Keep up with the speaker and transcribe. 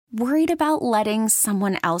Worried about letting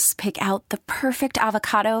someone else pick out the perfect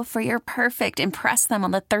avocado for your perfect impress them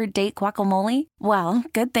on the third date guacamole? Well,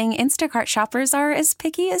 good thing Instacart shoppers are as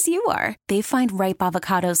picky as you are. They find ripe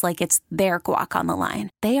avocados like it's their guac on the line.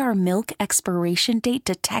 They are milk expiration date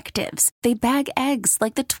detectives. They bag eggs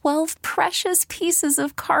like the 12 precious pieces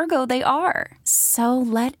of cargo they are. So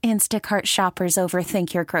let Instacart shoppers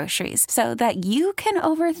overthink your groceries so that you can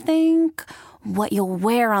overthink what you'll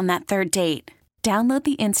wear on that third date. Download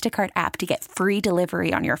the Instacart app to get free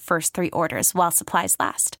delivery on your first 3 orders while supplies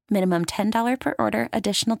last. Minimum $10 per order.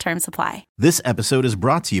 Additional terms apply. This episode is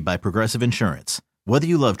brought to you by Progressive Insurance. Whether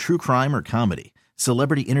you love true crime or comedy,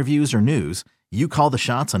 celebrity interviews or news, you call the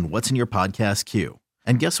shots on what's in your podcast queue.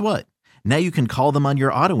 And guess what? Now you can call them on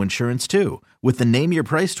your auto insurance too with the Name Your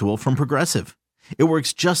Price tool from Progressive. It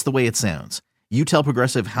works just the way it sounds. You tell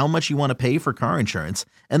Progressive how much you want to pay for car insurance,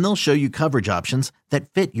 and they'll show you coverage options that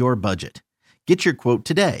fit your budget. Get your quote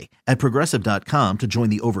today at Progressive.com to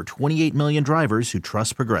join the over 28 million drivers who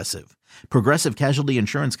trust Progressive. Progressive Casualty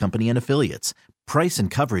Insurance Company and Affiliates. Price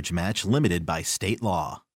and coverage match limited by state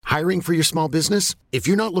law. Hiring for your small business? If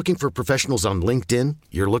you're not looking for professionals on LinkedIn,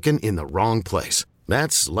 you're looking in the wrong place.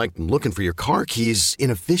 That's like looking for your car keys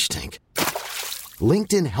in a fish tank.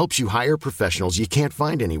 LinkedIn helps you hire professionals you can't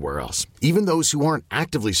find anywhere else, even those who aren't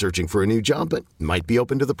actively searching for a new job but might be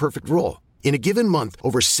open to the perfect role. In a given month,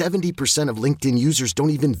 over 70% of LinkedIn users don't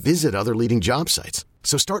even visit other leading job sites.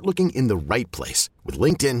 So start looking in the right place. With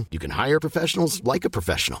LinkedIn, you can hire professionals like a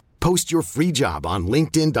professional. Post your free job on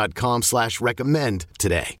linkedin.com/recommend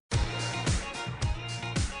today.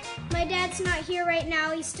 My dad's not here right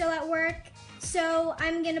now. He's still at work. So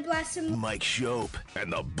I'm going to blast him. Mike Shope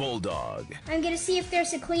and the Bulldog. I'm going to see if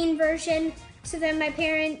there's a clean version so that my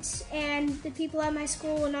parents and the people at my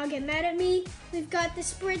school will not get mad at me. We've got the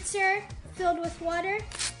spritzer filled with water,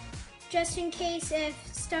 just in case if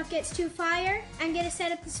stuff gets too fire. I'm gonna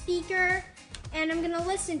set up the speaker and I'm gonna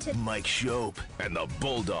listen to Mike Shope and the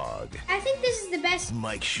Bulldog. I think this is the best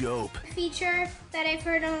Mike Shope feature that I've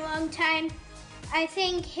heard in a long time. I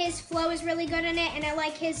think his flow is really good in it and I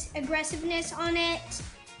like his aggressiveness on it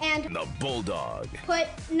and the Bulldog. Put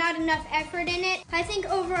not enough effort in it. I think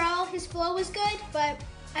overall his flow was good, but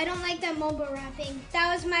I don't like that mumble rapping.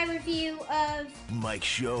 That was my review of Mike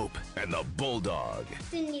Shope and the Bulldog.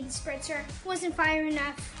 Didn't need the spritzer. Wasn't fire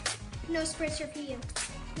enough. No spritzer for you.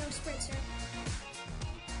 No spritzer.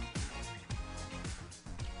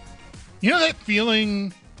 You know that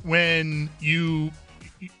feeling when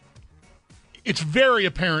it's very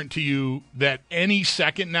apparent to you that any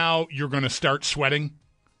second now you're going to start sweating?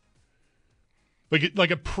 Like a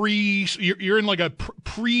you're in like a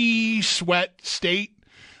pre-sweat state.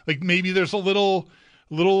 Like maybe there's a little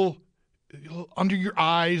under your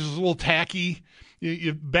eyes, a little tacky.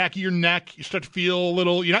 You back of your neck, you start to feel a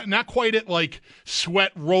little. You're not quite at like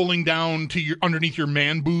sweat rolling down to your underneath your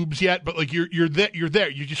man boobs yet, but like you're there.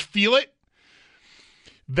 You just feel it.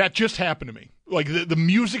 That just happened to me. Like the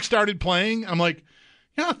music started playing. I'm like,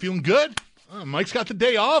 yeah, feeling good. Mike's got the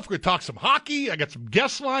day off. We're gonna talk some hockey. I got some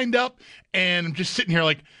guests lined up, and I'm just sitting here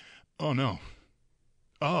like, oh no,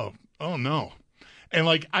 oh no. And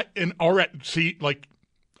like already see like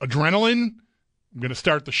adrenaline. I'm gonna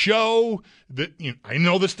start the show. That I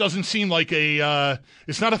know this doesn't seem like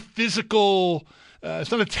it's not a physical, it's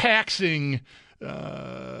not a taxing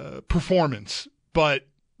performance, but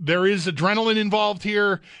there is adrenaline involved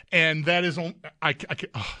here, and that is I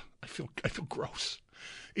feel gross.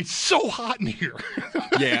 It's so hot in here.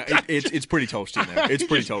 Yeah, it's pretty toasty in there. It's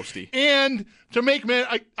pretty toasty. And to make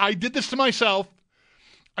I did this to myself.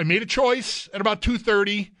 I made a choice at about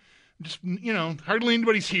 2:30. Just, hardly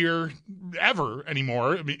anybody's here ever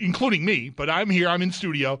anymore, including me. But I'm here. I'm in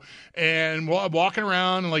studio. And I'm walking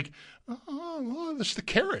around and like, oh, this is the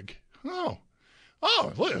Keurig. Oh,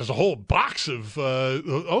 look, there's a whole box of,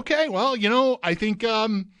 okay, well, I think,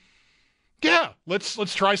 yeah,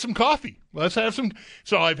 let's try some coffee. Let's have some.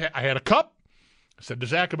 So I had a cup. I said to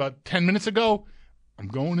Zach about 10 minutes ago, I'm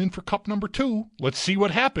going in for cup number 2. Let's see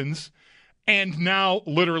what happens. And now,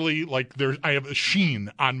 literally, like I have a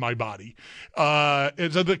sheen on my body. So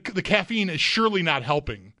the caffeine is surely not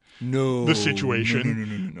helping the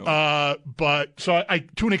situation. No. But so I,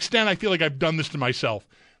 to an extent, I feel like I've done this to myself.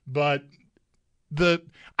 But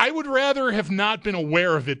I would rather have not been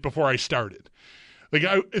aware of it before I started. Like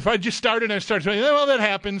if I just started and I started saying, well, that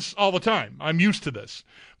happens all the time. I'm used to this.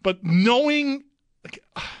 But knowing, like,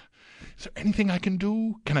 is there anything I can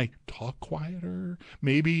do? Can I talk quieter?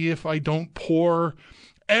 Maybe if I don't pour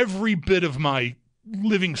every bit of my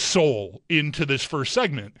living soul into this first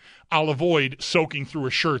segment, I'll avoid soaking through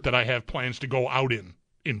a shirt that I have plans to go out in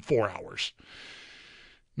 4 hours.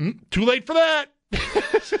 Too late for that.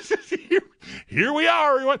 Here we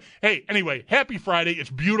are, everyone. Hey, anyway, happy Friday. It's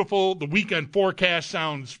beautiful. The weekend forecast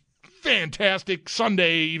sounds fantastic.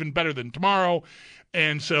 Sunday, even better than tomorrow.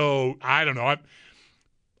 And so, I don't know.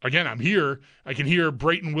 I'm here. I can hear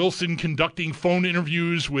Brayton Wilson conducting phone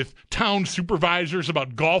interviews with town supervisors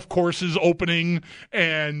about golf courses opening.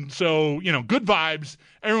 And so, good vibes.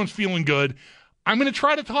 Everyone's feeling good. I'm going to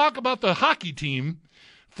try to talk about the hockey team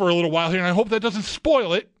for a little while here, and I hope that doesn't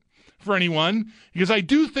spoil it for anyone, because I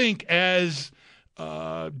do think as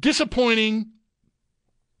disappointing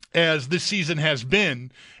as this season has been,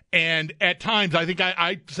 and at times, I think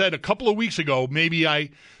I said a couple of weeks ago,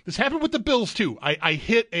 this happened with the Bills too. I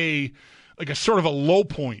hit a sort of a low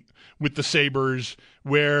point with the Sabres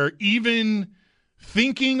where even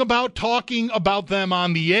thinking about talking about them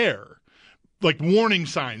on the air, like warning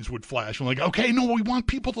signs would flash. I'm like, okay, no, we want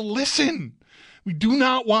people to listen. We do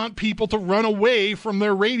not want people to run away from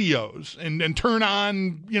their radios and turn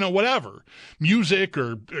on, whatever, music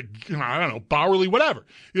or, I don't know, Bowerly, whatever.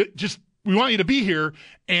 We want you to be here.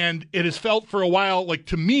 And it has felt for a while, like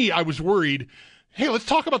to me, I was worried, hey, let's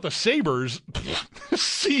talk about the Sabres.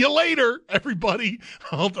 See you later, everybody.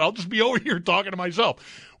 I'll just be over here talking to myself.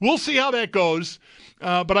 We'll see how that goes.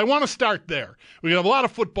 But I want to start there. We have a lot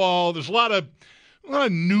of football. There's a lot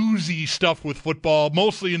of newsy stuff with football,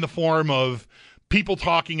 mostly in the form of people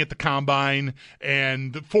talking at the combine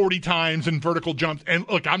and 40 times and vertical jumps. And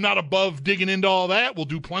look, I'm not above digging into all that. We'll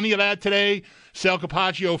do plenty of that today. Sal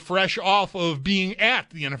Capaccio, fresh off of being at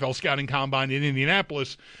the NFL Scouting Combine in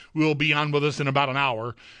Indianapolis, will be on with us in about an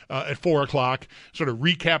hour at 4 o'clock, sort of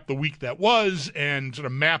recap the week that was and sort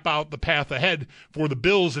of map out the path ahead for the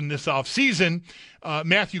Bills in this offseason.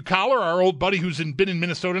 Matthew Collar, our old buddy who's been in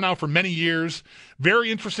Minnesota now for many years. Very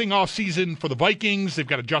interesting offseason for the Vikings. They've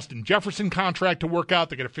got a Justin Jefferson contract to work out.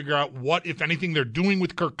 They've got to figure out what, if anything, they're doing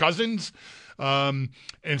with Kirk Cousins. And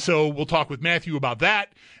so we'll talk with Matthew about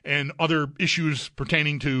that and other issues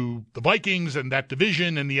pertaining to the Vikings and that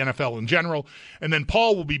division and the NFL in general. And then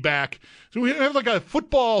Paul will be back. So we have like a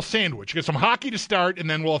football sandwich. We got some hockey to start, and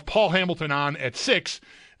then we'll have Paul Hamilton on at 6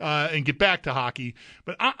 and get back to hockey.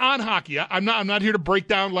 But on hockey, I'm not here to break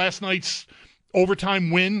down last night's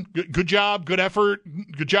overtime win. Good job, good effort,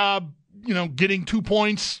 good job, getting 2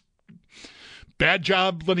 points. Bad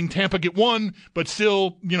job letting Tampa get 1, but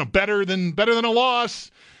still, better than a loss.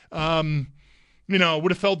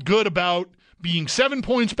 Would have felt good about being 7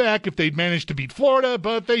 points back if they'd managed to beat Florida,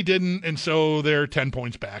 but they didn't, and so they're 10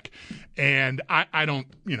 points back. And I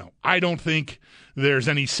don't think there's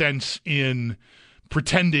any sense in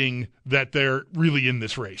pretending that they're really in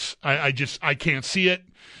this race. I can't see it.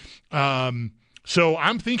 So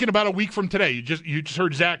I'm thinking about a week from today. You just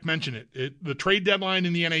heard Zach mention it. The trade deadline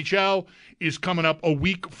in the NHL is coming up a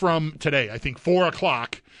week from today. I think 4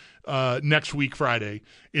 o'clock next week, Friday,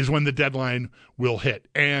 is when the deadline will hit.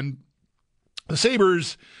 And the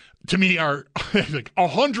Sabres, to me, are like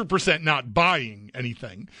 100% not buying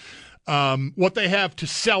anything. What they have to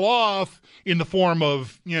sell off in the form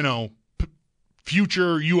of,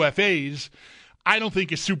 future UFAs, I don't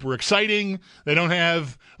think is super exciting. They don't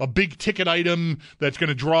have a big ticket item that's going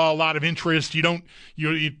to draw a lot of interest. You don't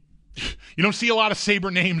see a lot of Sabre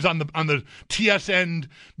names on the TSN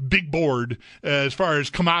big board as far as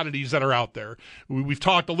commodities that are out there. We've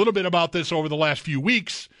talked a little bit about this over the last few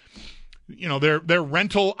weeks. Their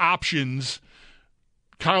rental options: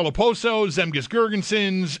 Kyle Oposo, Zemgus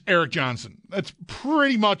Girgensons, Eric Johnson. That's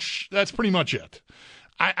pretty much it.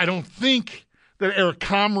 I don't think that Eric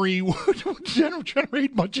Comrie would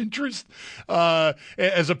generate much interest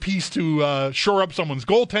as a piece to shore up someone's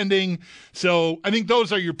goaltending. So I think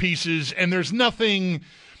those are your pieces, and there's nothing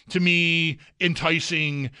to me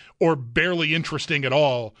enticing or barely interesting at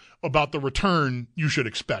all about the return you should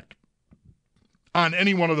expect on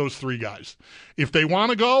any one of those three guys. If they want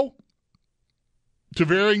to go to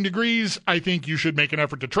varying degrees, I think you should make an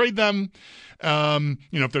effort to trade them.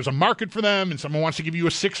 If there's a market for them and someone wants to give you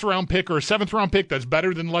a 6th-round pick or a 7th-round pick, that's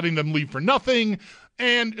better than letting them leave for nothing.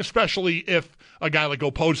 And especially if a guy like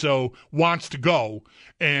Oposo wants to go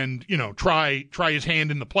and, try his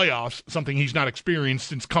hand in the playoffs, something he's not experienced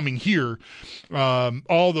since coming here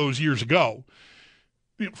all those years ago.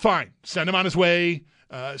 Fine. Send him on his way.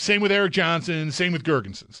 Same with Eric Johnson, same with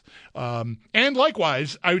Girgensons. And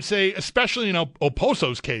likewise, I would say, especially in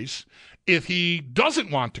Oposo's case, if he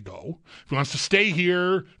doesn't want to go, if he wants to stay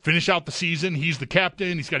here, finish out the season, he's the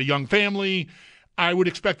captain, he's got a young family, I would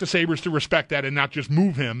expect the Sabres to respect that and not just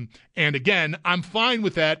move him. And again, I'm fine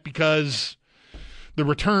with that because the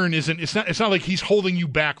return it's not like he's holding you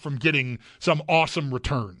back from getting some awesome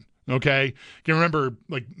return. Okay, you can remember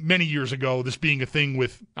like many years ago this being a thing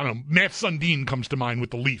with, I don't know, Matt Sundin comes to mind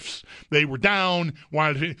with the Leafs. They were down,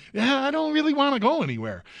 I don't really want to go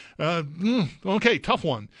anywhere. Okay, tough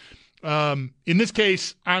one. In this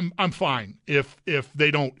case, I'm fine if they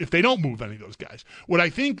don't move any of those guys. What I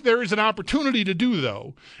think there is an opportunity to do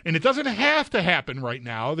though, and it doesn't have to happen right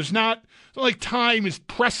now. It's not like time is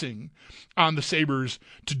pressing on the Sabres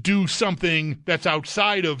to do something that's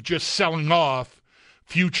outside of just selling off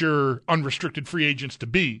future unrestricted free agents to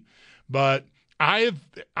be. But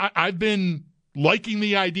I've been liking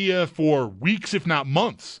the idea for weeks, if not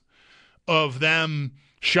months, of them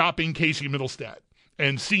shopping Casey Middlestat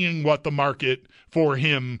and seeing what the market for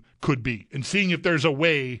him could be and seeing if there's a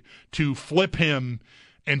way to flip him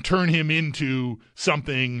and turn him into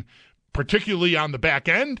something, particularly on the back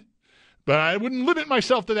end. But I wouldn't limit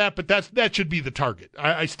myself to that, but that should be the target.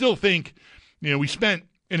 I still think, we spent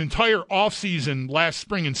an entire offseason last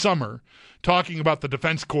spring and summer talking about the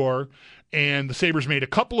defense corps, and the Sabres made a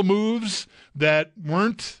couple of moves that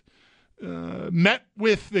weren't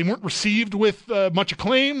received with much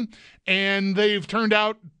acclaim, and they've turned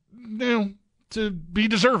out, to be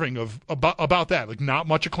deserving of about that. Like, not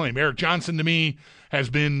much acclaim. Eric Johnson, to me, has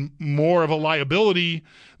been more of a liability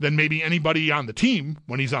than maybe anybody on the team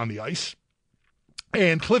when he's on the ice.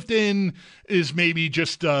 And Clifton is maybe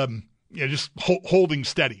just holding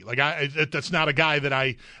steady. Like, that's not a guy that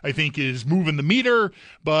I think is moving the meter,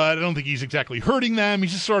 but I don't think he's exactly hurting them.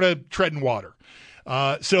 He's just sort of treading water.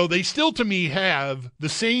 So they still, to me, have the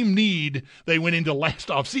same need they went into last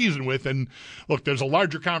offseason with. And look, there's a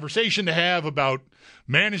larger conversation to have about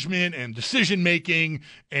management and decision-making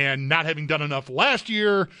and not having done enough last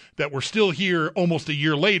year, that we're still here almost a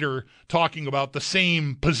year later talking about the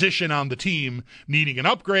same position on the team needing an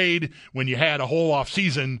upgrade when you had a whole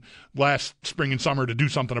offseason last spring and summer to do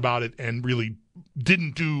something about it and really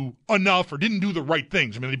didn't do enough or didn't do the right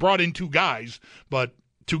things. I mean, they brought in two guys, but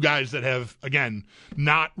two guys that have, again,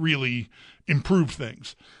 not really improved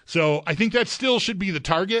things. So I think that still should be the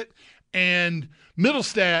target. And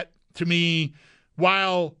Middlestat, to me,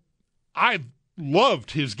 while I've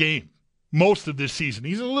loved his game most of this season,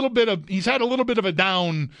 he's had a little bit of a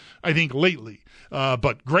down, I think, lately.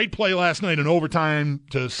 But great play last night in overtime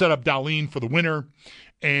to set up Dahlin for the winner.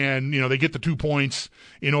 And, they get the 2 points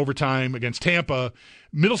in overtime against Tampa.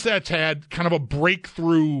 Middlestat's had kind of a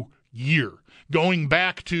breakthrough year, going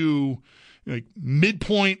back to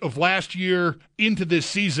midpoint of last year into this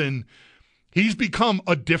season. He's become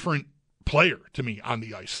a different player to me on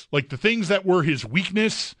the ice. Like, the things that were his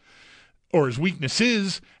weakness or his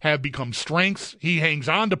weaknesses have become strengths. He hangs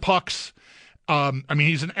on to pucks.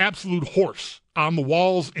 He's an absolute horse on the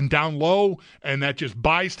walls and down low, and that just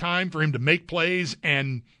buys time for him to make plays,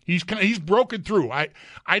 and he's broken through.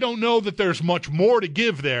 I don't know that there's much more to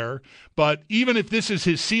give there, but even if this is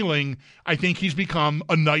his ceiling, I think he's become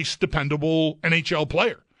a nice, dependable NHL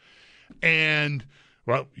player. And,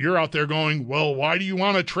 well, you're out there going, well, why do you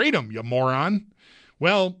want to trade him, you moron?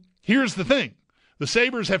 Well, here's the thing. The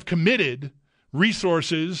Sabres have committed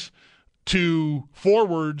resources to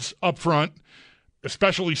forwards up front,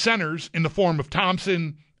 especially centers, in the form of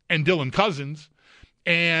Thompson and Dylan Cousins.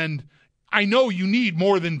 And I know you need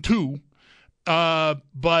more than two,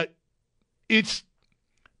 but it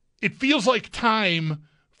feels like time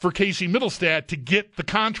for Casey Middlestat to get the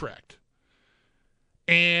contract.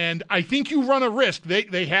 And I think you run a risk.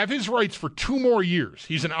 They have his rights for 2 more years.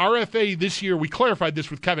 He's an RFA this year. We clarified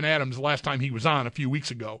this with Kevin Adams the last time he was on a few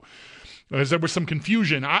weeks ago, as there was some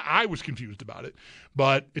confusion. I was confused about it.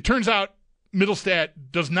 But it turns out Middlestat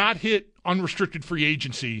does not hit unrestricted free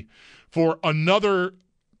agency for another,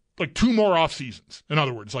 2 more off seasons. In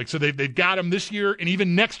other words, so they've got him this year, and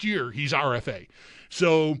even next year he's RFA.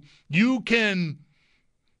 So you can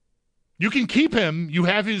keep him. You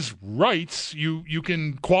have his rights. You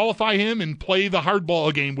can qualify him and play the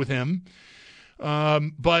hardball game with him.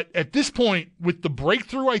 But at this point, with the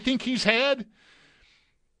breakthrough I think he's had,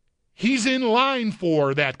 he's in line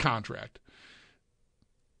for that contract.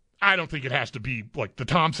 I don't think it has to be like the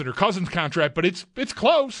Thompson or Cousins contract, but it's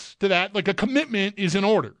close to that. Like, a commitment is in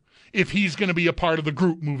order if he's going to be a part of the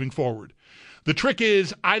group moving forward. The trick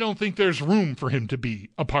is, I don't think there's room for him to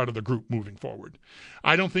be a part of the group moving forward.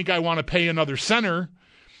 I don't think I want to pay another center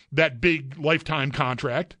that big lifetime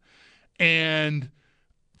contract. And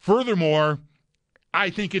furthermore,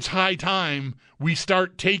 I think it's high time we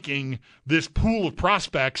start taking this pool of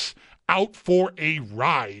prospects out for a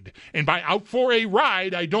ride. And by out for a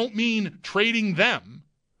ride, I don't mean trading them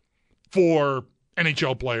for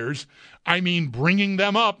NHL players. I mean bringing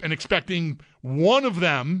them up and expecting one of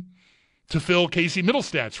them to fill Casey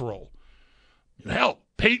Middlestat's role. Hell,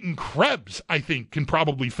 Peyton Krebs, I think, can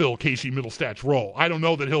probably fill Casey Middlestat's role. I don't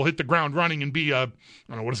know that he'll hit the ground running and be I don't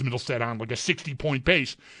know, what is Middlestat on, like a 60-point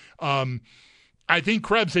pace. I think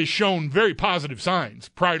Krebs has shown very positive signs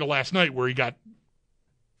prior to last night where he got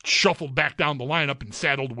shuffled back down the lineup and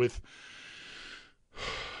saddled with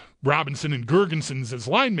Robinson and Gergensons as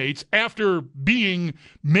line mates after being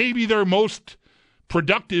maybe their most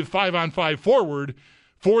productive 5-on-5 forward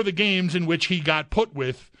for the games in which he got put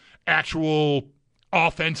with actual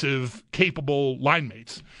offensive capable line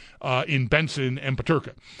mates in Benson and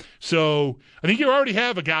Peterka. So I think you already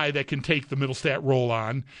have a guy that can take the Middlestat role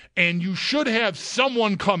on, and you should have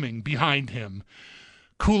someone coming behind him.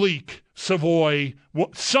 Kulik, Savoy,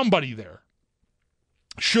 somebody there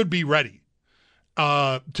should be ready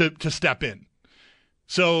to step in.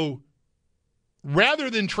 So rather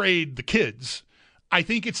than trade the kids, I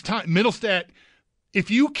think it's time. Middlestat, if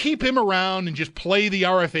you keep him around and just play the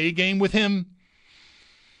RFA game with him,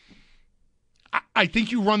 I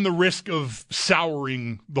think you run the risk of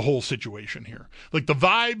souring the whole situation here. Like, the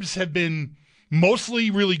vibes have been mostly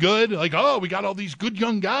really good. Like, oh, we got all these good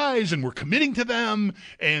young guys and we're committing to them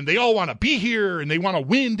and they all want to be here and they want to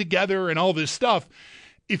win together and all this stuff.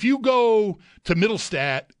 If you go to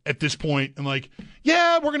Middlestat at this point and like,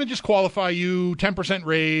 yeah, we're going to just qualify you, 10%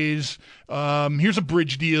 raise, here's a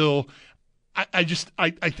bridge deal. I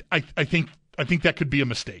think that could be a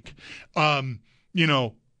mistake.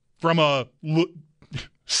 From a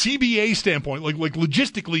CBA standpoint, like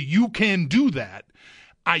logistically, you can do that.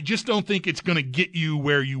 I just don't think it's going to get you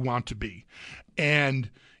where you want to be.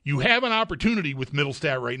 And you have an opportunity with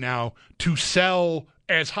Middlestat right now to sell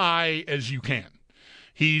as high as you can.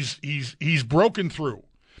 He's broken through.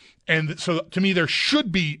 And so to me, there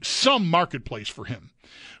should be some marketplace for him,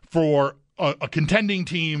 for a contending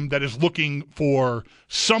team that is looking for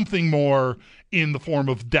something more in the form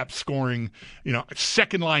of depth scoring.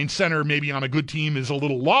 Second line center maybe on a good team is a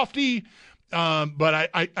little lofty, but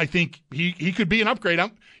I think he could be an upgrade.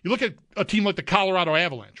 You look at a team like the Colorado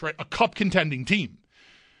Avalanche, right? A cup contending team.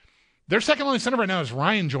 Their second line center right now is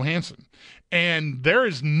Ryan Johansson, and there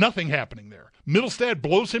is nothing happening there. Middlestat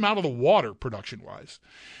blows him out of the water production-wise.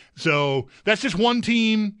 So that's just one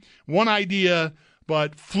team, one idea,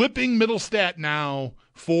 but flipping Middlestat now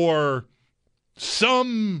for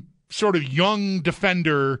some sort of young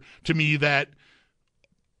defender to me that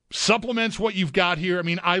supplements what you've got here. I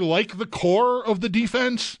mean, I like the core of the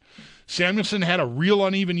defense. Samuelson had a real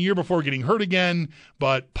uneven year before getting hurt again,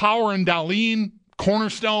 but Power and Dahlin,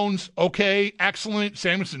 cornerstones, okay, excellent.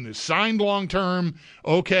 Samuelson is signed long-term,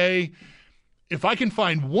 okay. If I can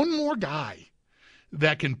find one more guy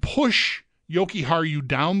that can push Yoki Haru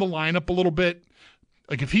down the lineup a little bit,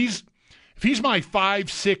 like if he's my 5,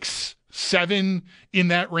 6, 7 in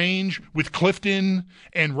that range with Clifton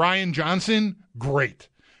and Ryan Johnson, great.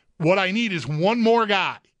 What I need is one more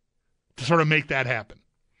guy to sort of make that happen.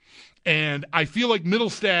 And I feel like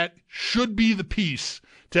Middlestat should be the piece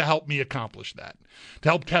to help me accomplish that, to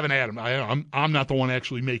help Kevin Adams. I'm not the one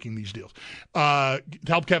actually making these deals. To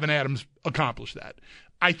help Kevin Adams accomplish that.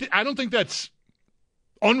 I don't think that's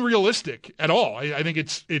unrealistic at all. I think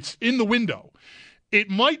it's in the window. It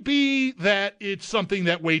might be that it's something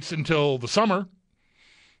that waits until the summer.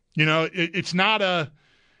 It's not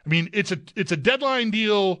it's a deadline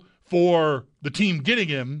deal for the team getting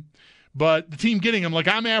him, but the team getting him, like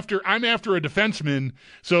I'm after a defenseman,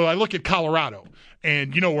 so I look at Colorado,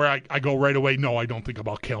 and where I go right away, no, I don't think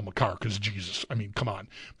about Cale Makar, because Jesus, come on.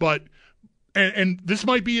 But, and this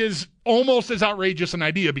might be almost as outrageous an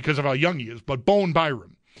idea because of how young he is, but Bowen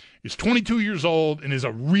Byram is 22 years old and is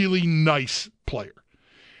a really nice player.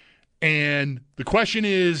 And the question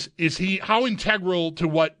is he, how integral to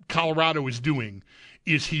what Colorado is doing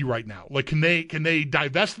is he right now? Like, can they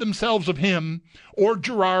divest themselves of him or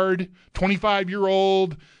Gerard,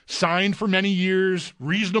 25-year-old, signed for many years,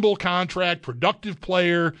 reasonable contract, productive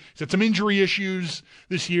player. He's had some injury issues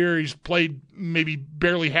this year. He's played maybe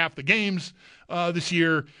barely half the games this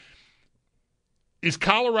year. Is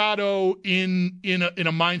Colorado in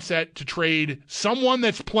a mindset to trade someone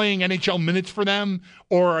that's playing NHL minutes for them,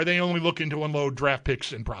 or are they only looking to unload draft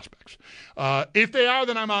picks and prospects? If they are,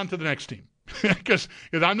 then I'm on to the next team because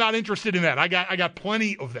I'm not interested in that. I got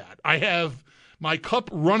plenty of that. I have my cup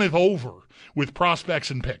runneth over with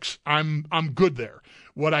prospects and picks. I'm good there.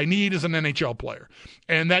 What I need is an NHL player,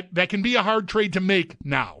 and that can be a hard trade to make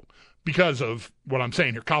now because of what I'm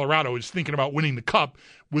saying here. Colorado is thinking about winning the cup.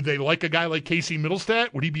 Would they like a guy like Casey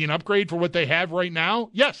Middlestat? Would he be an upgrade for what they have right now?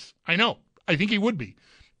 Yes, I know. I think he would be.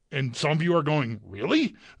 And some of you are going,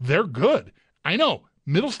 really? They're good. I know.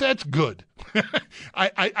 Middlestat's good.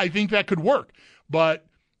 I think that could work. But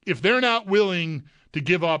if they're not willing to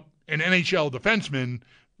give up an NHL defenseman,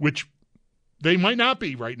 which they might not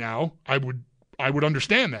be right now. I would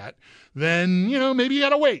understand that. Then, maybe you got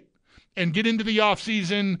to wait and get into the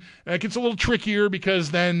offseason. It gets a little trickier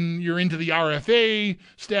because then you're into the RFA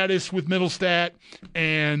status with Middlestat,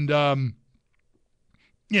 and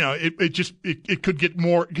it could get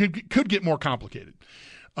more complicated.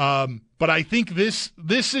 But I think this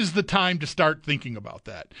is the time to start thinking about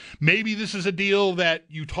that. Maybe this is a deal that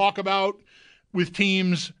you talk about with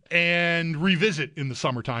teams and revisit in the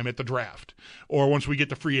summertime at the draft or once we get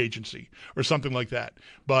to free agency or something like that.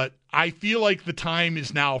 But I feel like the time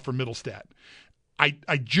is now for Middlestat.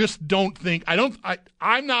 I just don't think –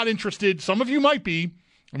 I'm not interested. Some of you might be.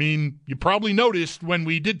 I mean, you probably noticed when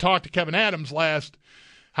we did talk to Kevin Adams last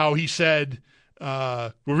how he said,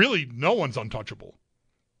 well, really no one's untouchable.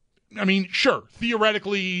 I mean, sure,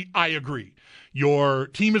 theoretically, I agree. Your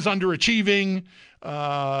team is underachieving.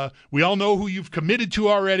 We all know who you've committed to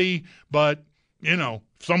already, but, if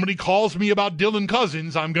somebody calls me about Dylan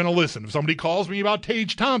Cousins, I'm going to listen. If somebody calls me about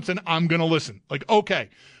Tage Thompson, I'm going to listen. Like, okay,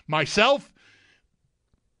 myself,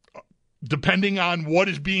 depending on what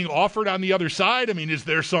is being offered on the other side, I mean, is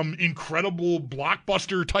there some incredible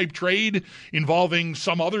blockbuster type trade involving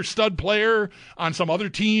some other stud player on some other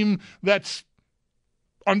team that's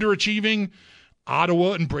underachieving?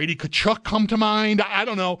 Ottawa and Brady Tkachuk come to mind. I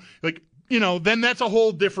don't know. Then that's a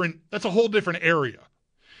whole different area.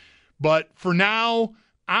 But for now,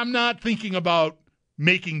 I'm not thinking about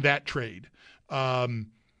making that trade.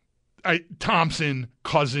 Thompson,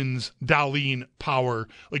 Cousins, Dahlin, Power,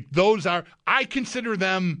 I consider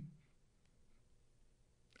them,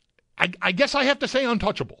 I guess I have to say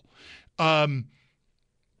untouchable.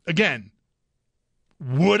 Again,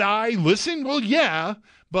 would I listen? Well, yeah,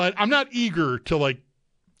 but I'm not eager to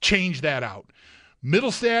change that out.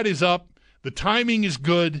 Middlestat is up. The timing is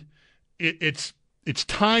good. It's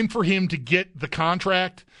time for him to get the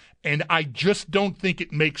contract, and I just don't think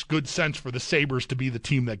it makes good sense for the Sabres to be the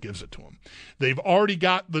team that gives it to him. They've already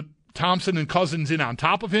got the Thompson and Cousins in on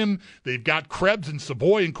top of him. They've got Krebs and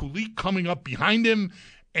Savoy and Kulik coming up behind him,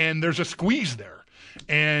 and there's a squeeze there.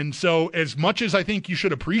 And so as much as I think you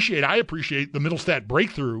should I appreciate the Middlestat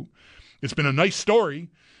breakthrough. It's been a nice story.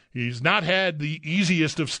 He's not had the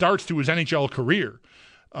easiest of starts to his NHL career.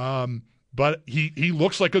 But he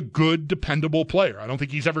looks like a good, dependable player. I don't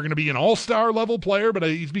think he's ever going to be an all-star level player, but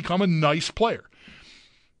he's become a nice player.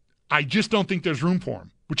 I just don't think there's room for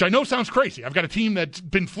him, which I know sounds crazy. I've got a team that's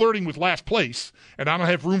been flirting with last place, and I don't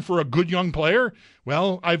have room for a good young player.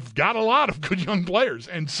 Well, I've got a lot of good young players,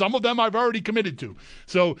 and some of them I've already committed to.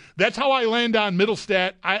 So that's how I land on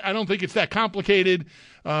Middlestat. I don't think it's that complicated,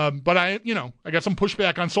 but I got some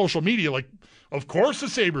pushback on social media. Of course the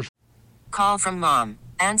Sabres. Call from mom.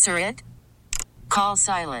 Answer it. Call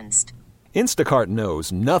silenced. Instacart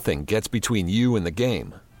knows nothing gets between you and the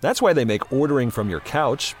game. That's why they make ordering from your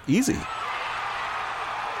couch easy.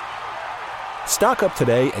 Stock up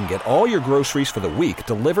today and get all your groceries for the week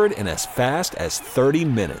delivered in as fast as 30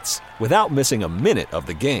 minutes without missing a minute of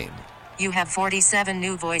the game. You have 47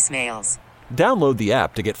 new voicemails. Download the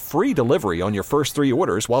app to get free delivery on your first 3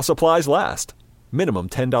 orders while supplies last. Minimum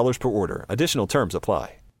 $10 per order. Additional terms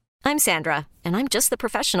apply. I'm Sandra, and I'm just the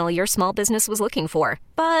professional your small business was looking for.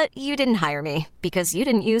 But you didn't hire me because you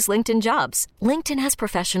didn't use LinkedIn Jobs. LinkedIn has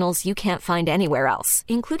professionals you can't find anywhere else,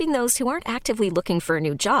 including those who aren't actively looking for a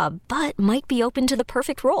new job, but might be open to the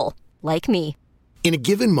perfect role, like me. In a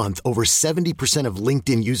given month, over 70% of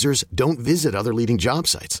LinkedIn users don't visit other leading job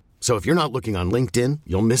sites. So if you're not looking on LinkedIn,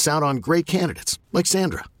 you'll miss out on great candidates like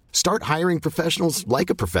Sandra. Start hiring professionals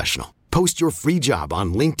like a professional. Post your free job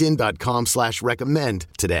on linkedin.com/recommend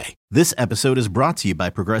today. This episode is brought to you by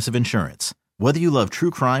Progressive Insurance. Whether you love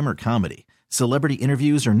true crime or comedy, celebrity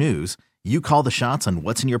interviews or news, you call the shots on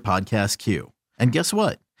what's in your podcast queue. And guess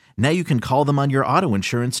what? Now you can call them on your auto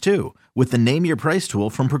insurance too with the Name Your Price tool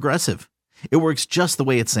from Progressive. It works just the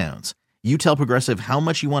way it sounds. You tell Progressive how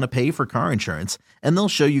much you want to pay for car insurance, and they'll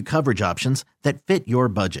show you coverage options that fit your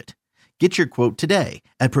budget. Get your quote today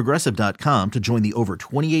at Progressive.com to join the over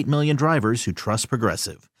 28 million drivers who trust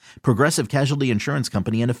Progressive. Progressive Casualty Insurance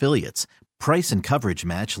Company and Affiliates. Price and coverage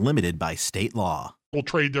match limited by state law. Will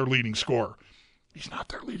trade their leading scorer. He's not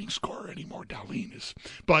their leading scorer anymore. Dahlin is.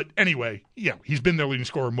 But anyway, he's been their leading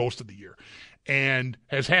scorer most of the year and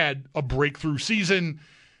has had a breakthrough season.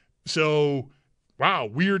 So, wow,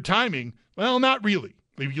 weird timing. Well, not really.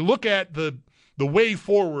 If you look at the way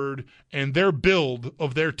forward and their build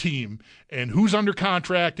of their team and who's under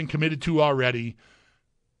contract and committed to already,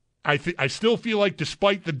 I still feel like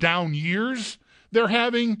despite the down years they're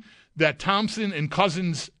having, that Thompson and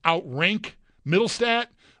Cousins outrank Middlestat.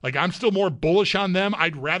 Like, I'm still more bullish on them.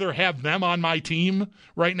 I'd rather have them on my team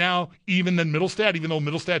right now, even than Middlestat, even though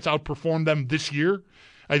Middlestat's outperformed them this year.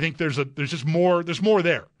 I think there's more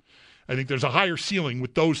there. I think there's a higher ceiling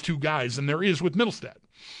with those two guys than there is with Middlestat,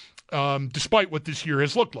 despite what this year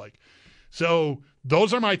has looked like. So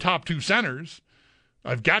those are my top two centers.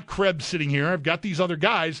 I've got Krebs sitting here. I've got these other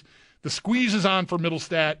guys. The squeeze is on for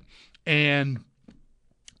Middlestat, and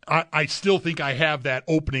I still think I have that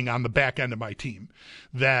opening on the back end of my team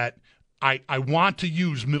that I want to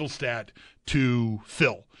use Middlestat to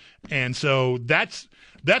fill. And so that's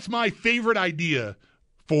my favorite idea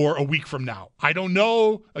for a week from now. I don't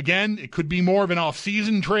know. Again, it could be more of an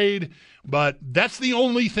off-season trade, but that's the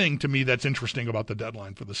only thing to me that's interesting about the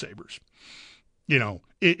deadline for the Sabres.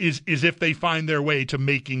 Is if they find their way to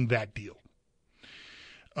making that deal.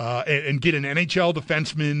 And get an NHL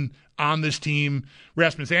defenseman on this team.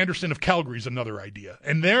 Rasmus Andersson of Calgary is another idea.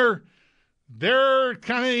 And they're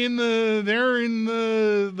kind of in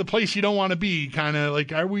the place you don't want to be, kind of like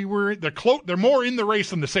they're more in the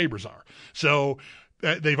race than the Sabres are. So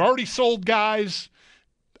they've already sold guys.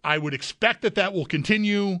 I would expect that will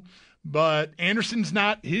continue, but Andersson's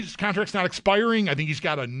his contract's not expiring. I think he's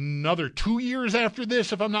got another 2 years after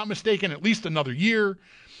this, if I'm not mistaken, at least another year.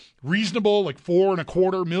 Reasonable, like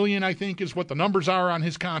 $4.25 million, I think, is what the numbers are on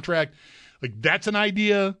his contract. Like, that's an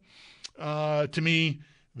idea to me.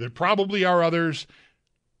 There probably are others.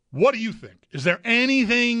 What do you think? Is there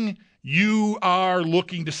anything you are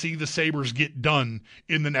looking to see the Sabres get done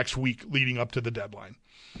in the next week leading up to the deadline?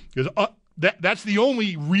 Because that's the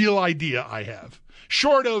only real idea I have.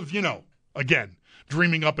 Short of, again,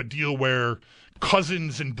 dreaming up a deal where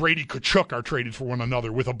Cousins and Brady Tkachuk are traded for one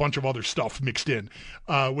another with a bunch of other stuff mixed in,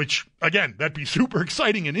 which, again, that'd be super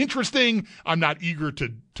exciting and interesting. I'm not eager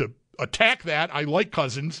to attack that. I like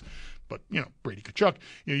Cousins, but, Brady Tkachuk,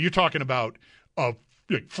 you're talking about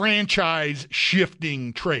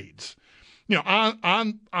franchise-shifting trades.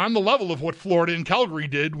 On the level of what Florida and Calgary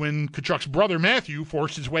did when Tkachuk's brother Matthew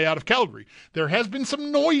forced his way out of Calgary. There has been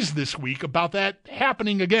some noise this week about that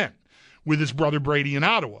happening again with his brother Brady in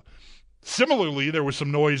Ottawa. Similarly, there was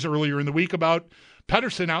some noise earlier in the week about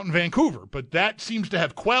Pettersson out in Vancouver, but that seems to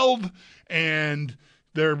have quelled, and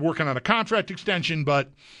they're working on a contract extension.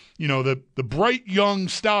 But, the bright young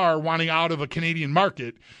star wanting out of a Canadian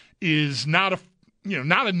market is not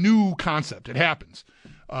a new concept. It happens.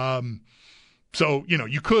 So,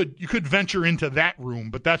 you could venture into that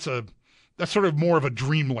room, but that's sort of more of a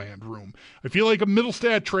dreamland room. I feel like a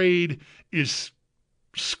Middlestat trade is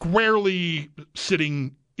squarely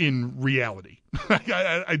sitting in reality.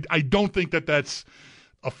 I don't think that's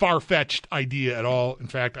a far-fetched idea at all. In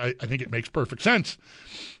fact, I think it makes perfect sense.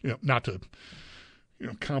 Not to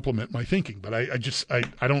compliment my thinking, but I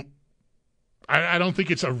don't think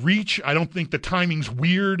it's a reach. I don't think the timing's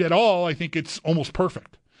weird at all. I think it's almost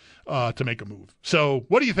perfect to make a move. So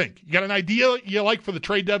what do you think? You got an idea you like for the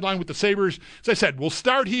trade deadline with the Sabres? As I said, we'll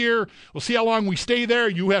start here. We'll see how long we stay there.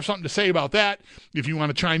 You have something to say about that. If you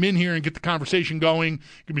want to chime in here and get the conversation going,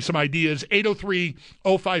 give me some ideas.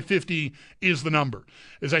 803-0550 is the number.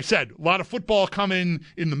 As I said, a lot of football coming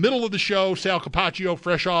in the middle of the show. Sal Capaccio,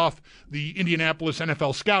 fresh off the Indianapolis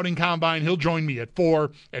NFL Scouting Combine. He'll join me at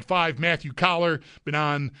 4. At 5, Matthew Collar, been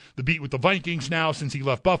on the beat with the Vikings now since he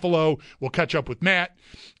left Buffalo. We'll catch up with Matt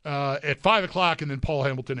at 5 o'clock, and then Paul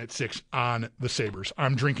Hamilton at 6 on the Sabres.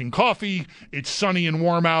 I'm drinking coffee. It's sunny and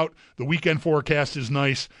warm out. The weekend forecast is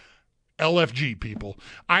nice. LFG, people.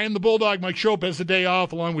 I am the Bulldog. Mike Shope has the day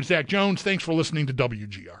off, along with Zach Jones. Thanks for listening to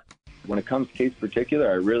WGR. When it comes to Case particular,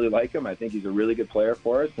 I really like him. I think he's a really good player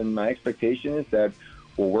for us, and my expectation is that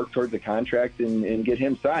we'll work towards the contract and get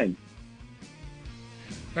him signed.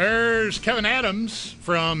 There's Kevin Adams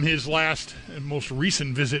from his last and most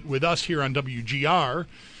recent visit with us here on WGR,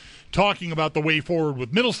 talking about the way forward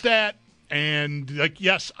with Middlestat. And,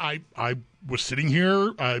 yes, I was sitting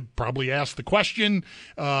here. I probably asked the question.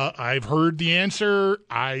 I've heard the answer.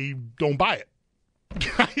 I don't buy it.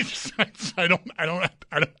 I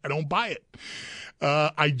don't buy it.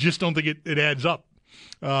 I just don't think it adds up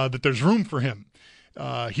that there's room for him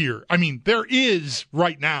here. I mean, there is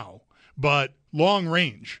right now, but long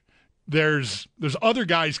range, there's other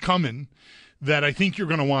guys coming that I think you're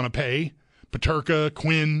going to want to pay. Peterka,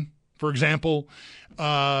 Quinn, for example.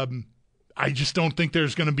 I just don't think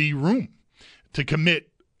there's going to be room to commit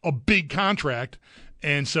a big contract.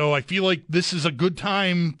 And so I feel like this is a good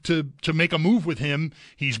time to make a move with him.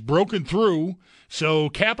 He's broken through, so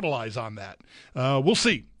capitalize on that. We'll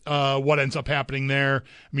see what ends up happening there.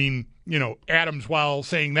 I mean, Adams, while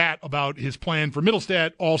saying that about his plan for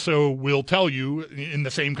Middlestat, also will tell you in the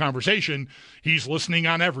same conversation, he's listening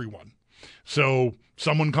on everyone. So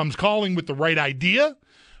someone comes calling with the right idea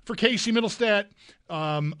for Casey Middlestat,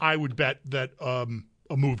 I would bet that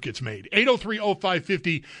a move gets made.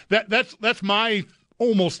 803-0550. That's my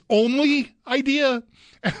almost only idea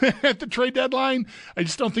at the trade deadline. I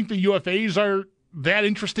just don't think the UFAs are that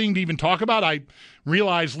interesting to even talk about. I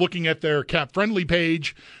realized looking at their cap-friendly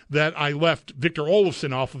page that I left Victor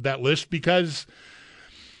Olofsson off of that list because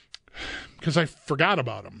I forgot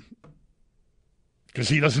about him. Because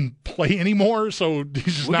he doesn't play anymore, so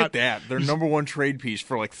he's just Look not. At that. Their number one trade piece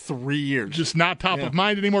for like 3 years. Just not top of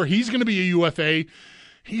mind anymore. He's going to be a UFA.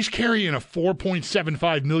 He's carrying a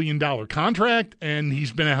 $4.75 million contract, and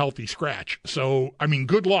he's been a healthy scratch. So, I mean,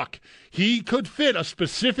 good luck. He could fit a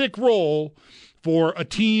specific role for a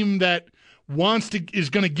team that is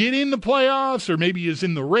going to get in the playoffs, or maybe is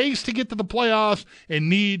in the race to get to the playoffs and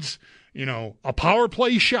needs, a power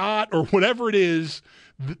play shot or whatever it is.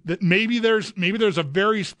 That maybe there's a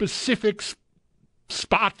very specific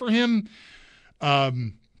spot for him,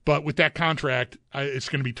 but with that contract, it's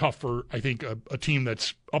going to be tough for, I think, a team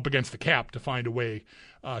that's up against the cap to find a way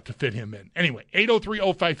to fit him in. Anyway,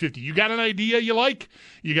 803-0550. You got an idea you like?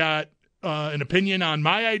 You got an opinion on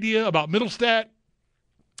my idea about Middlestat?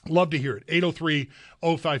 Love to hear it.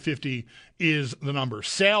 803-0550 is the number.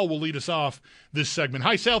 Sal will lead us off this segment.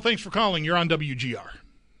 Hi, Sal. Thanks for calling. You're on WGR.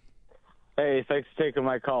 Hey, thanks for taking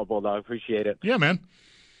my call, Bulldog. Appreciate it. Yeah, man.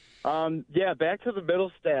 Back to the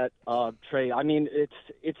Middlestat trade. I mean,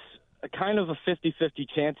 it's a kind of a 50-50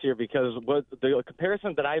 chance here because what the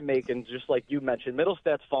comparison that I make, and just like you mentioned,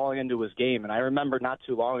 Middlestat's falling into his game. And I remember not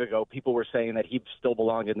too long ago, people were saying that he still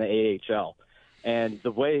belonged in the AHL. And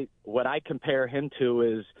what I compare him to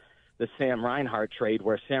is the Sam Reinhart trade,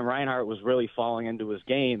 where Sam Reinhart was really falling into his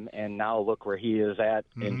game, and now look where he is at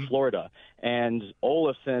in Florida. And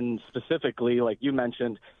Olofsson specifically, like you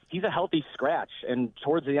mentioned, he's a healthy scratch. And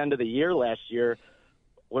towards the end of the year last year,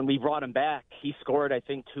 when we brought him back, he scored, I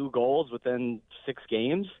think, 2 goals within 6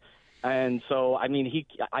 games. And so, I mean,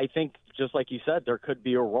 I think, just like you said, there could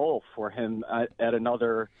be a role for him at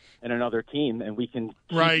another team, and we can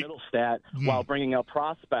keep Middlestat while bringing up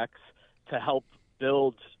prospects to help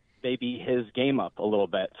build maybe his game up a little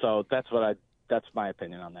bit. So that's my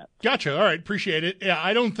opinion on that. Gotcha. All right, appreciate it. Yeah,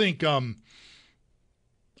 I don't think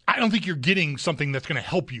you're getting something that's going to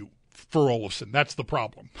help you for Olofsson. That's the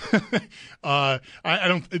problem. I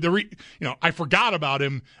forgot about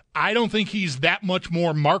him. I don't think he's that much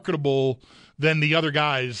more marketable than the other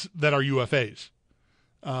guys that are UFAs.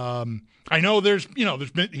 I know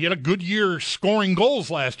he had a good year scoring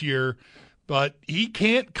goals last year, but he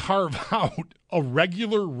can't carve out a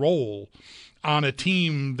regular role on a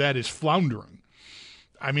team that is floundering.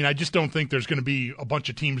 I mean, I just don't think there's going to be a bunch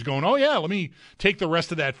of teams going, oh, yeah, let me take the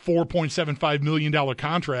rest of that $4.75 million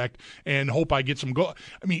contract and hope I get some goals.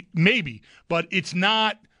 I mean, maybe, but it's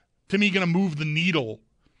not, to me, going to move the needle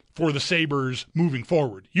for the Sabres moving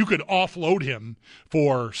forward. You could offload him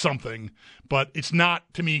for something, but it's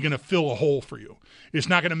not, to me, going to fill a hole for you. It's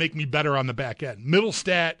not going to make me better on the back end.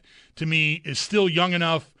 Middlestat, to me, is still young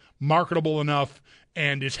enough, marketable enough,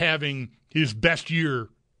 and is having his best year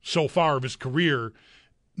so far of his career.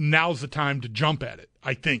 Now's the time to jump at it,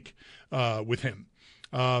 I think, with him.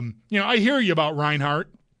 I hear you about Reinhart.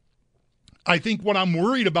 I think what I'm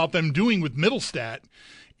worried about them doing with Middlestat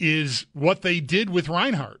is what they did with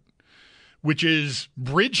Reinhart, which is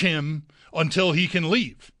bridge him until he can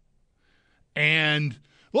leave. And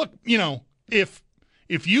look, if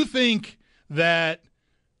you think that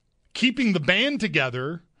keeping the band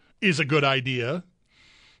together is a good idea,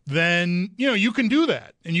 then, you can do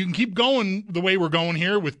that. And you can keep going the way we're going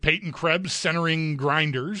here with Peyton Krebs centering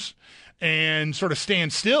grinders and sort of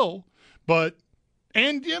stand still,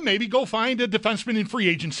 and maybe go find a defenseman in free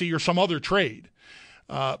agency or some other trade.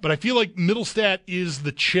 But I feel like Middlestat is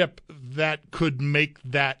the chip that could make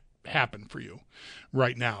that happen for you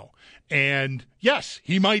right now. And yes,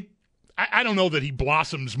 he might, I don't know that he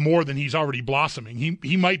blossoms more than he's already blossoming.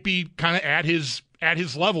 He might be kind of at his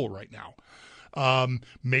level right now.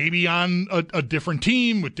 Maybe on a different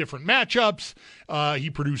team with different matchups, he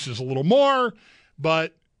produces a little more.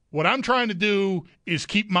 But what I'm trying to do is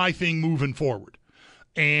keep my thing moving forward.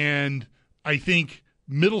 And I think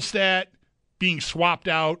Middlestat being swapped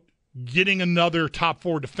out, getting another top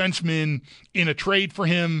 4 defenseman in a trade for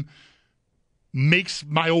him makes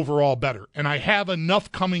my overall better. And I have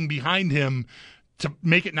enough coming behind him to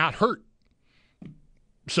make it not hurt.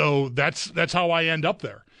 So that's how I end up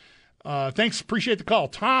there. Thanks. Appreciate the call.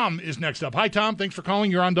 Tom is next up. Hi, Tom. Thanks for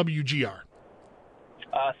calling. You're on WGR.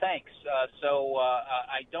 Thanks. So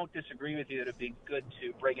I don't disagree with you that it'd be good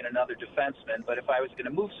to bring in another defenseman, but if I was going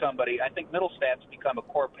to move somebody, I think Middlestad's become a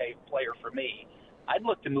core player for me. I'd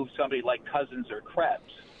look to move somebody like Cousins or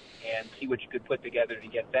Krebs and see what you could put together to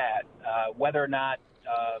get that. Whether or not,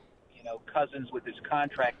 Cousins with his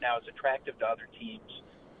contract now is attractive to other teams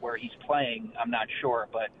where he's playing, I'm not sure,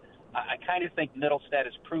 but I kind of think Middlestad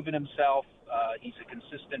has proven himself. He's a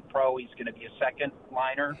consistent pro. He's going to be a second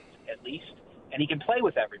liner at least. And he can play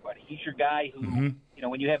with everybody. He's your guy who,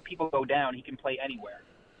 when you have people go down, he can play anywhere.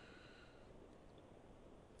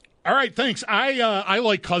 All right, thanks. I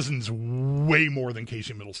like Cousins way more than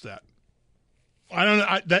Casey Middlestad. I don't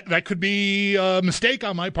know. That could be a mistake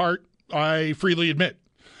on my part. I freely admit.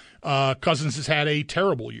 Cousins has had a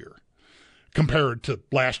terrible year compared to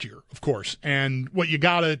last year, of course. And what you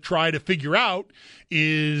got to try to figure out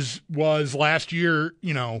was last year,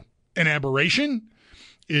 an aberration?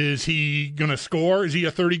 Is he going to score? Is he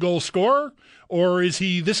a 30-goal scorer? Or is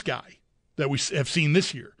he this guy that we have seen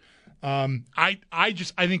this year? I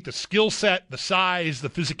think the skill set, the size, the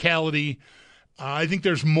physicality, I think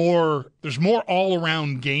there's more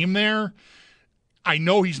all-around game there. I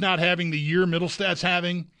know he's not having the year Middlestad's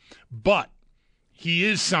having, but he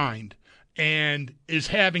is signed and is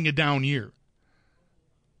having a down year.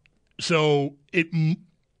 So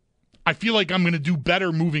I feel like I'm going to do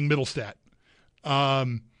better moving Middlestad.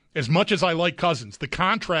 As much as I like Cousins, the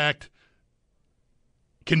contract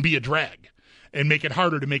can be a drag and make it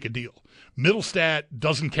harder to make a deal. Middlestad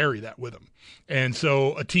doesn't carry that with him. And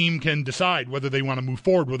so a team can decide whether they want to move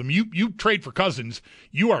forward with him. You trade for Cousins,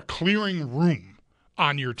 you are clearing room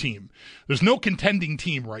on your team. There's no contending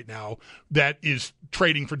team right now that is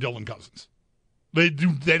trading for Dylan Cousins. They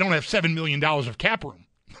don't have $7 million of cap room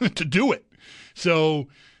to do it. So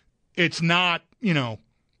it's not,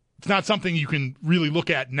 it's not something you can really look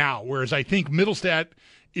at now, whereas I think Middlestad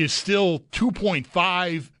is still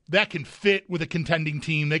 2.5. That can fit with a contending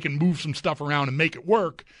team. They can move some stuff around and make it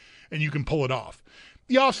work, and you can pull it off.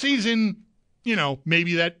 The offseason,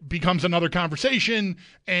 maybe that becomes another conversation.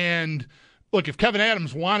 And look, if Kevin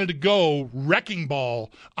Adams wanted to go wrecking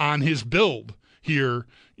ball on his build here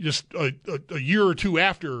just a year or two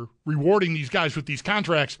after rewarding these guys with these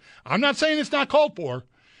contracts, I'm not saying it's not called for.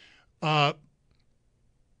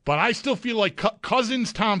 But I still feel like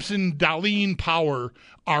Cousins, Thompson, Dahlin, Power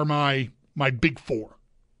are my big four.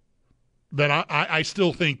 That I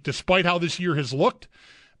still think, despite how this year has looked,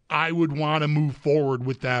 I would want to move forward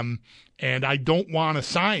with them, and I don't want to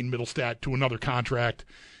sign Middlestad to another contract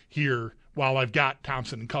here while I've got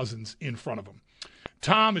Thompson and Cousins in front of them.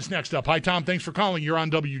 Tom is next up. Hi, Tom. Thanks for calling. You're on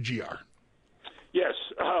WGR. Yes.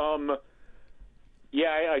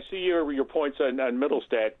 I see your points on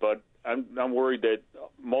Middlestad, but I'm worried that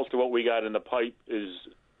most of what we got in the pipe is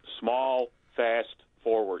small, fast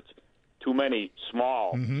forwards. Too many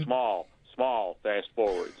small, fast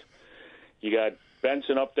forwards. You got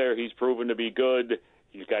Benson up there. He's proven to be good.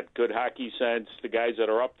 He's got good hockey sense. The guys that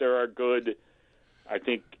are up there are good. I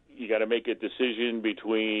think you got to make a decision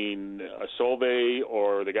between Sove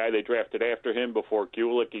or the guy they drafted after him before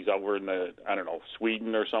Kulik. He's over in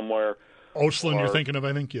Sweden or somewhere. Oslin, you're thinking of,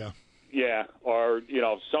 I think, yeah. Yeah, or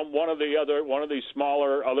one of these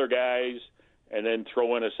smaller other guys, and then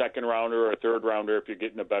throw in a second rounder or a third rounder if you're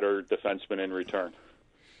getting a better defenseman in return.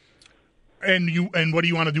 And what do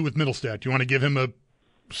you want to do with Middlestad? Do you want to give him a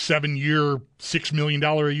 7-year, $6 million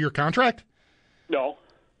a year contract? No.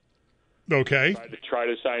 Okay. Try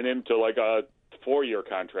to sign him to like a 4-year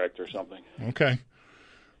contract or something. Okay.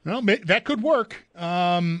 Well, that could work.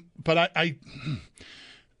 But I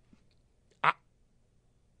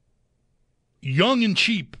young and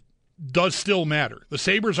cheap does still matter. The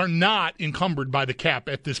Sabres are not encumbered by the cap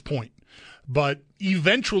at this point, but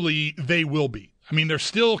eventually they will be. I mean, they're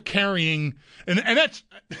still carrying, and that's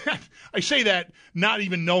I say that not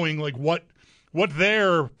even knowing like what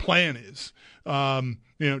their plan is.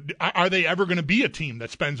 Are they ever going to be a team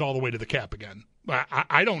that spends all the way to the cap again?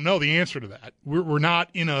 I don't know the answer to that. We're not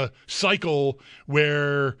in a cycle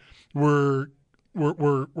where we're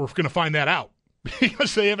going to find that out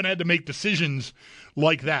because they haven't had to make decisions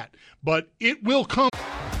like that. But it will come.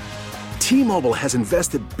 T-Mobile has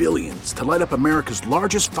invested billions to light up America's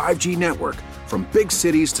largest 5G network, from big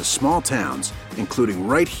cities to small towns, including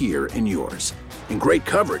right here in yours. And great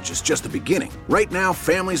coverage is just the beginning. Right now,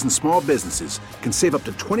 families and small businesses can save up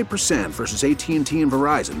to 20% versus AT&T and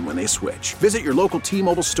Verizon when they switch. Visit your local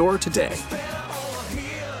T-Mobile store today.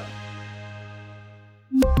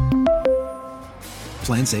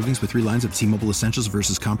 Plan savings with 3 lines of T-Mobile Essentials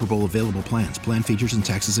versus comparable available plans. Plan features and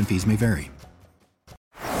taxes and fees may vary.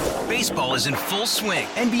 Baseball is in full swing.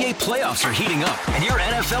 NBA playoffs are heating up, and your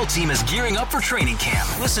NFL team is gearing up for training camp.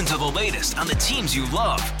 Listen to the latest on the teams you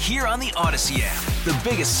love here on the Odyssey app. The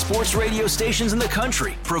biggest sports radio stations in the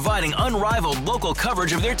country, providing unrivaled local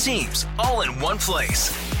coverage of their teams, all in one place.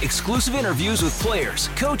 Exclusive interviews with players,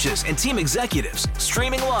 coaches, and team executives,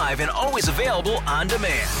 streaming live and always available on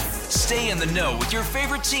demand. Stay in the know with your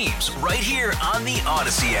favorite teams right here on the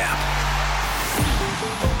Odyssey app.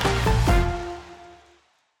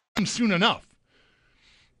 Soon enough.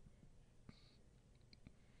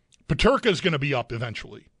 Peterka's going to be up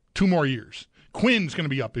eventually. 2 more years. Quinn's going to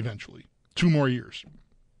be up eventually. 2 more years.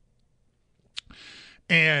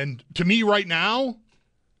 And to me right now,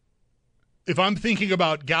 if I'm thinking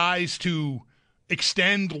about guys to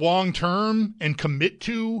extend long term and commit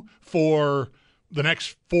to for the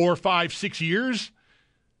next 4, 5, 6 years,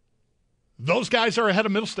 those guys are ahead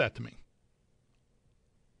of Middlestat to me.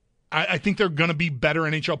 I think they're going to be better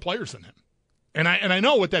NHL players than him. And I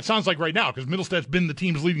know what that sounds like right now because Middlestat's been the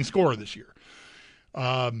team's leading scorer this year.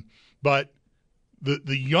 But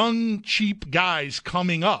the young, cheap guys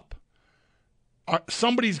coming up,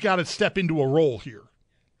 somebody's got to step into a role here.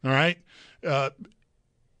 All right?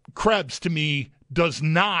 Krebs, to me, does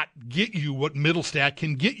not get you what Middlestat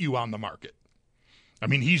can get you on the market. I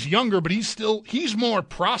mean, he's younger, but he's more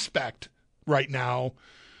prospect right now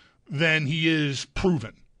than he is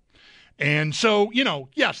proven. And so,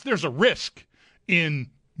 yes, there's a risk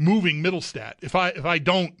in moving Middlestat. If I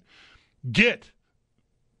don't get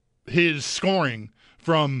his scoring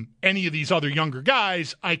from any of these other younger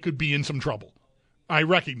guys, I could be in some trouble. I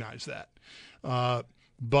recognize that.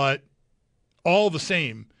 But all the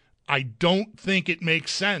same, I don't think it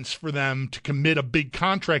makes sense for them to commit a big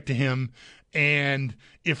contract to him. And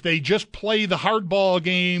if they just play the hardball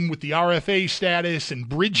game with the RFA status and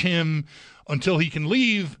bridge him until he can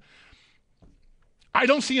leave, I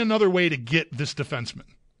don't see another way to get this defenseman,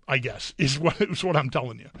 I guess, is what I'm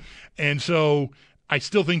telling you. And so I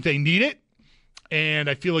still think they need it, and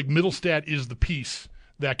I feel like Middlestat is the piece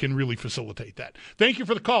that can really facilitate that. Thank you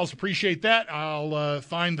for the calls. Appreciate that. I'll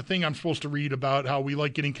find the thing I'm supposed to read about how we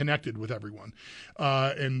like getting connected with everyone.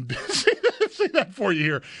 And say that for you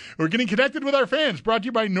here. We're getting connected with our fans. Brought to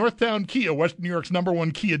you by Northtown Kia, West New York's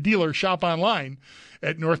 #1 Kia dealer. Shop online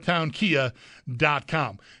at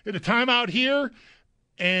northtownkia.com. At a timeout here.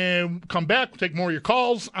 And come back. We'll take more of your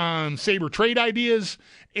calls on Sabre trade ideas.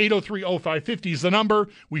 803-0550 is the number.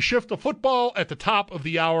 We shift the football at the top of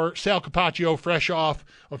the hour. Sal Capaccio, fresh off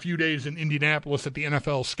a few days in Indianapolis at the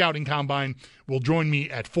NFL Scouting Combine, will join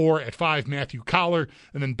me at 4. At 5, Matthew Collar.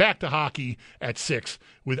 And then back to hockey at 6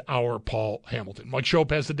 with our Paul Hamilton. Mike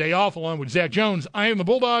Shope has the day off along with Zach Jones. I am the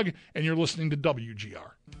Bulldog, and you're listening to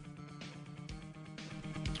WGR.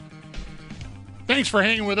 Thanks for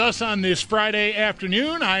hanging with us on this Friday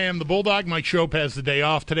afternoon. I am the Bulldog. Mike Shope has the day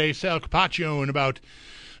off today. Sal Capaccio in about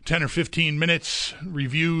 10 or 15 minutes.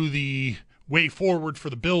 Review the way forward for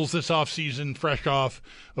the Bills this offseason, fresh off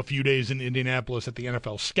a few days in Indianapolis at the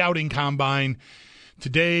NFL Scouting Combine.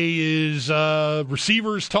 Today is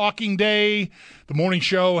Receivers Talking Day. The morning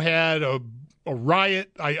show had a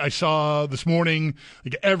riot. I saw this morning,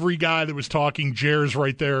 like every guy that was talking, Jer's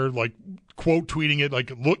right there, like quote tweeting it, like,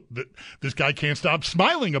 look, this guy can't stop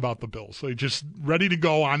smiling about the Bills. So just ready to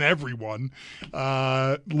go on everyone.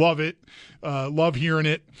 Love it. Love hearing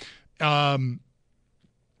it. And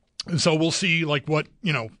so we'll see like what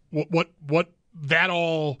that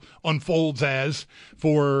all unfolds as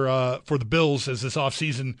for the Bills as this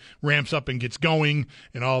offseason ramps up and gets going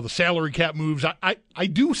and all the salary cap moves. I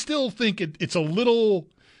do still think it's a little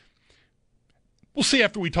 – we'll see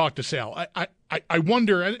after we talk to Sal. I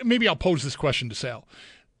wonder – maybe I'll pose this question to Sal.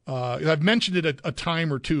 I've mentioned it a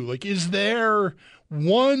time or two. Like, is there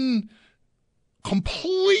one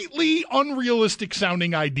completely unrealistic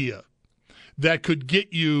sounding idea that could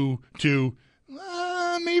get you to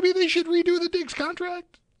maybe they should redo the Diggs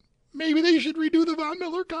contract? Maybe they should redo the Von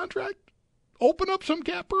Miller contract? Open up some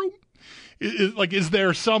cap room? Is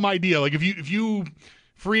there some idea? Like if you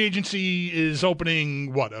free agency is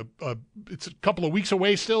opening, it's a couple of weeks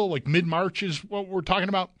away still, like mid-March is what we're talking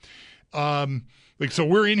about. So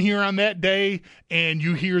we're in here on that day, and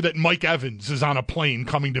you hear that Mike Evans is on a plane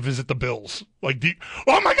coming to visit the Bills.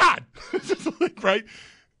 Oh my God! Right?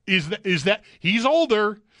 Is that he's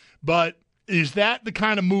older, but is that the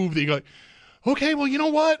kind of move that you go, okay, well, you know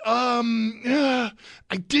what? I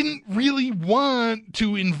didn't really want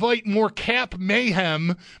to invite more cap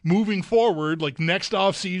mayhem moving forward, like next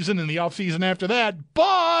offseason and the offseason after that,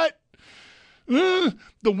 but the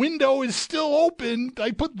window is still open.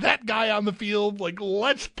 I put that guy on the field. Like,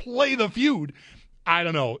 let's play the feud. I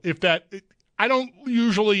don't know if that I don't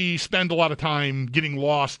usually spend a lot of time getting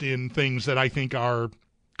lost in things that I think are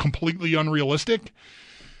completely unrealistic.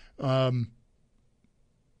 But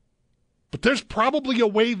there's probably a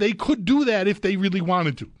way they could do that if they really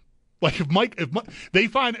wanted to. Like if they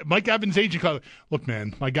find Mike Evans' agent comes, look,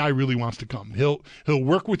 man, my guy really wants to come. He'll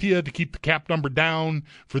work with you to keep the cap number down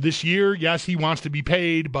for this year. Yes, he wants to be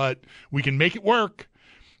paid, but we can make it work.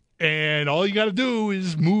 And all you got to do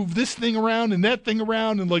is move this thing around and that thing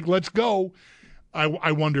around, and like, let's go.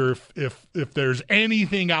 I wonder if there's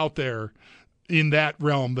anything out there in that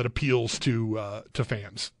realm that appeals to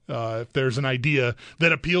fans. If there's an idea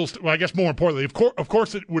that appeals to, well, I guess more importantly, of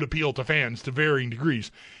course it would appeal to fans to varying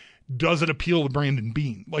degrees. Does it appeal to Brandon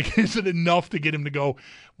Beane? Like, is it enough to get him to go,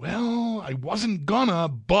 well, I wasn't gonna,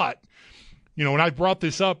 but, you know, and I brought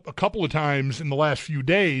this up a couple of times in the last few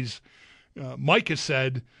days, Mike has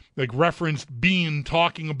said, like, referenced Beane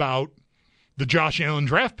talking about the Josh Allen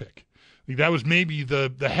draft pick. Like, that was maybe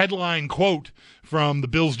the headline quote from the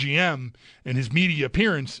Bills GM in his media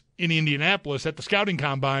appearance in Indianapolis at the scouting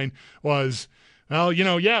combine was, well, you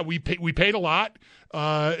know, yeah, we paid a lot.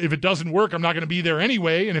 If it doesn't work, I'm not going to be there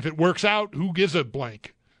anyway. And if it works out, who gives a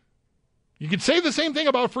blank? You could say the same thing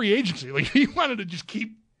about free agency. Like, he wanted to just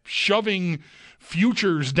keep shoving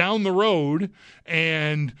futures down the road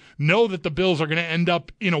and know that the Bills are going to end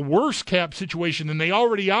up in a worse cap situation than they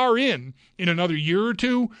already are in another year or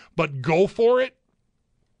two, but go for it.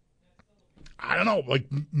 I don't know, like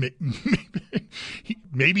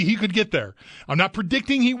maybe he could get there. I'm not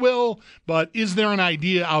predicting he will, but is there an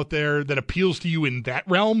idea out there that appeals to you in that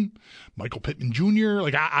realm? Michael Pittman Jr.,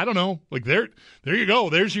 like I don't know. Like there you go.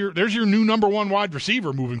 There's your new number one wide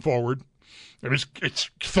receiver moving forward. It's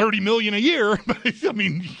 $30 million a year, but I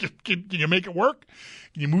mean, can you make it work?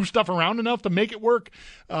 Can you move stuff around enough to make it work?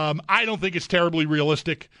 I don't think it's terribly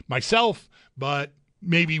realistic myself, but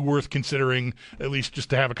maybe worth considering, at least just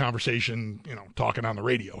to have a conversation, you know, talking on the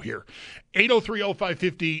radio here.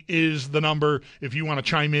 803-0550 is the number if you want to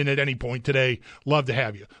chime in at any point today. Love to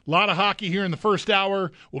have you. A lot of hockey here in the first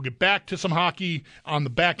hour. We'll get back to some hockey on the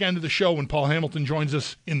back end of the show when Paul Hamilton joins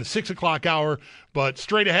us in the 6 o'clock hour. But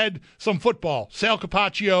straight ahead, some football. Sal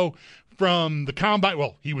Capaccio from the Combine.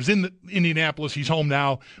 Well, he was in Indianapolis. He's home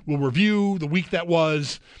now. We'll review the week that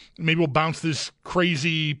was. Maybe we'll bounce this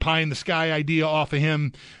crazy pie-in-the-sky idea off of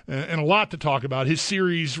him, and a lot to talk about. His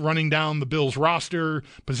series running down the Bills roster,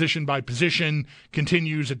 position by position,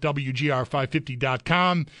 continues at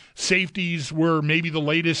WGR550.com. Safeties were maybe the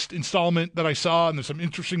latest installment that I saw, and there's some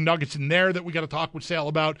interesting nuggets in there that we got to talk with Sal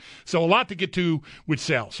about. So a lot to get to with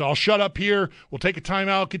Sal. So I'll shut up here. We'll take a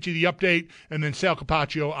timeout, get you the update, and then Sal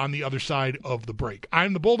Capaccio on the other side of the break.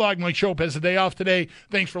 I'm the Bulldog. Mike Shope has the day off today.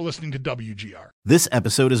 Thanks for listening to WGR. This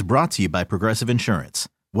episode is brought to you by Progressive Insurance.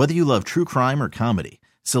 Whether you love true crime or comedy,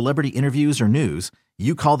 celebrity interviews or news,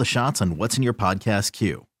 you call the shots on what's in your podcast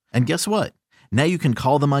queue. And guess what? Now you can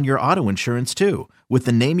call them on your auto insurance too with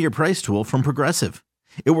the Name Your Price tool from Progressive.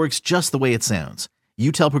 It works just the way it sounds.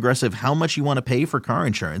 You tell Progressive how much you want to pay for car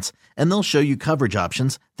insurance, and they'll show you coverage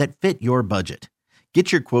options that fit your budget.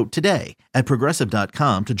 Get your quote today at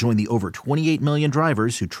Progressive.com to join the over 28 million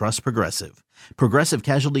drivers who trust Progressive. Progressive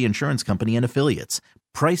Casualty Insurance Company and Affiliates.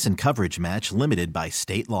 Price and coverage match limited by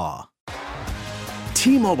state law.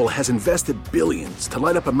 T-Mobile has invested billions to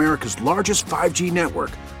light up America's largest 5G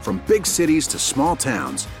network, from big cities to small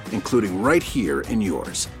towns, including right here in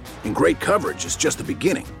yours. And great coverage is just the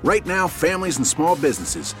beginning. Right now, families and small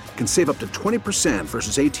businesses can save up to 20%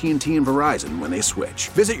 versus AT&T and Verizon when they switch.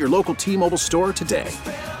 Visit your local T-Mobile store today.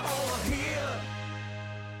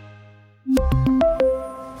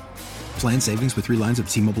 Plan savings with 3 lines of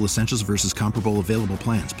T-Mobile Essentials versus comparable available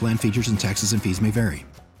plans. Plan features and taxes and fees may vary.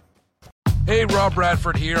 Hey, Rob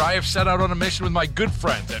Bradford here. I have set out on a mission with my good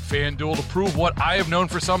friends at FanDuel to prove what I have known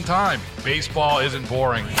for some time. Baseball isn't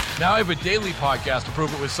boring. Now I have a daily podcast to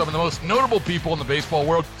prove it with some of the most notable people in the baseball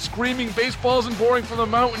world, screaming baseball isn't boring from the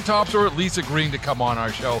mountaintops, or at least agreeing to come on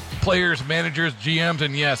our show. Players, managers, GMs,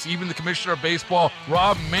 and yes, even the commissioner of baseball,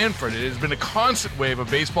 Rob Manfred. It has been a constant wave of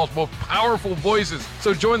baseball's most powerful voices.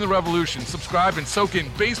 So join the revolution. Subscribe and soak in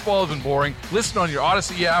Baseball Isn't Boring. Listen on your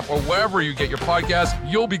Odyssey app or wherever you get your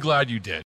podcasts. You'll be glad you did.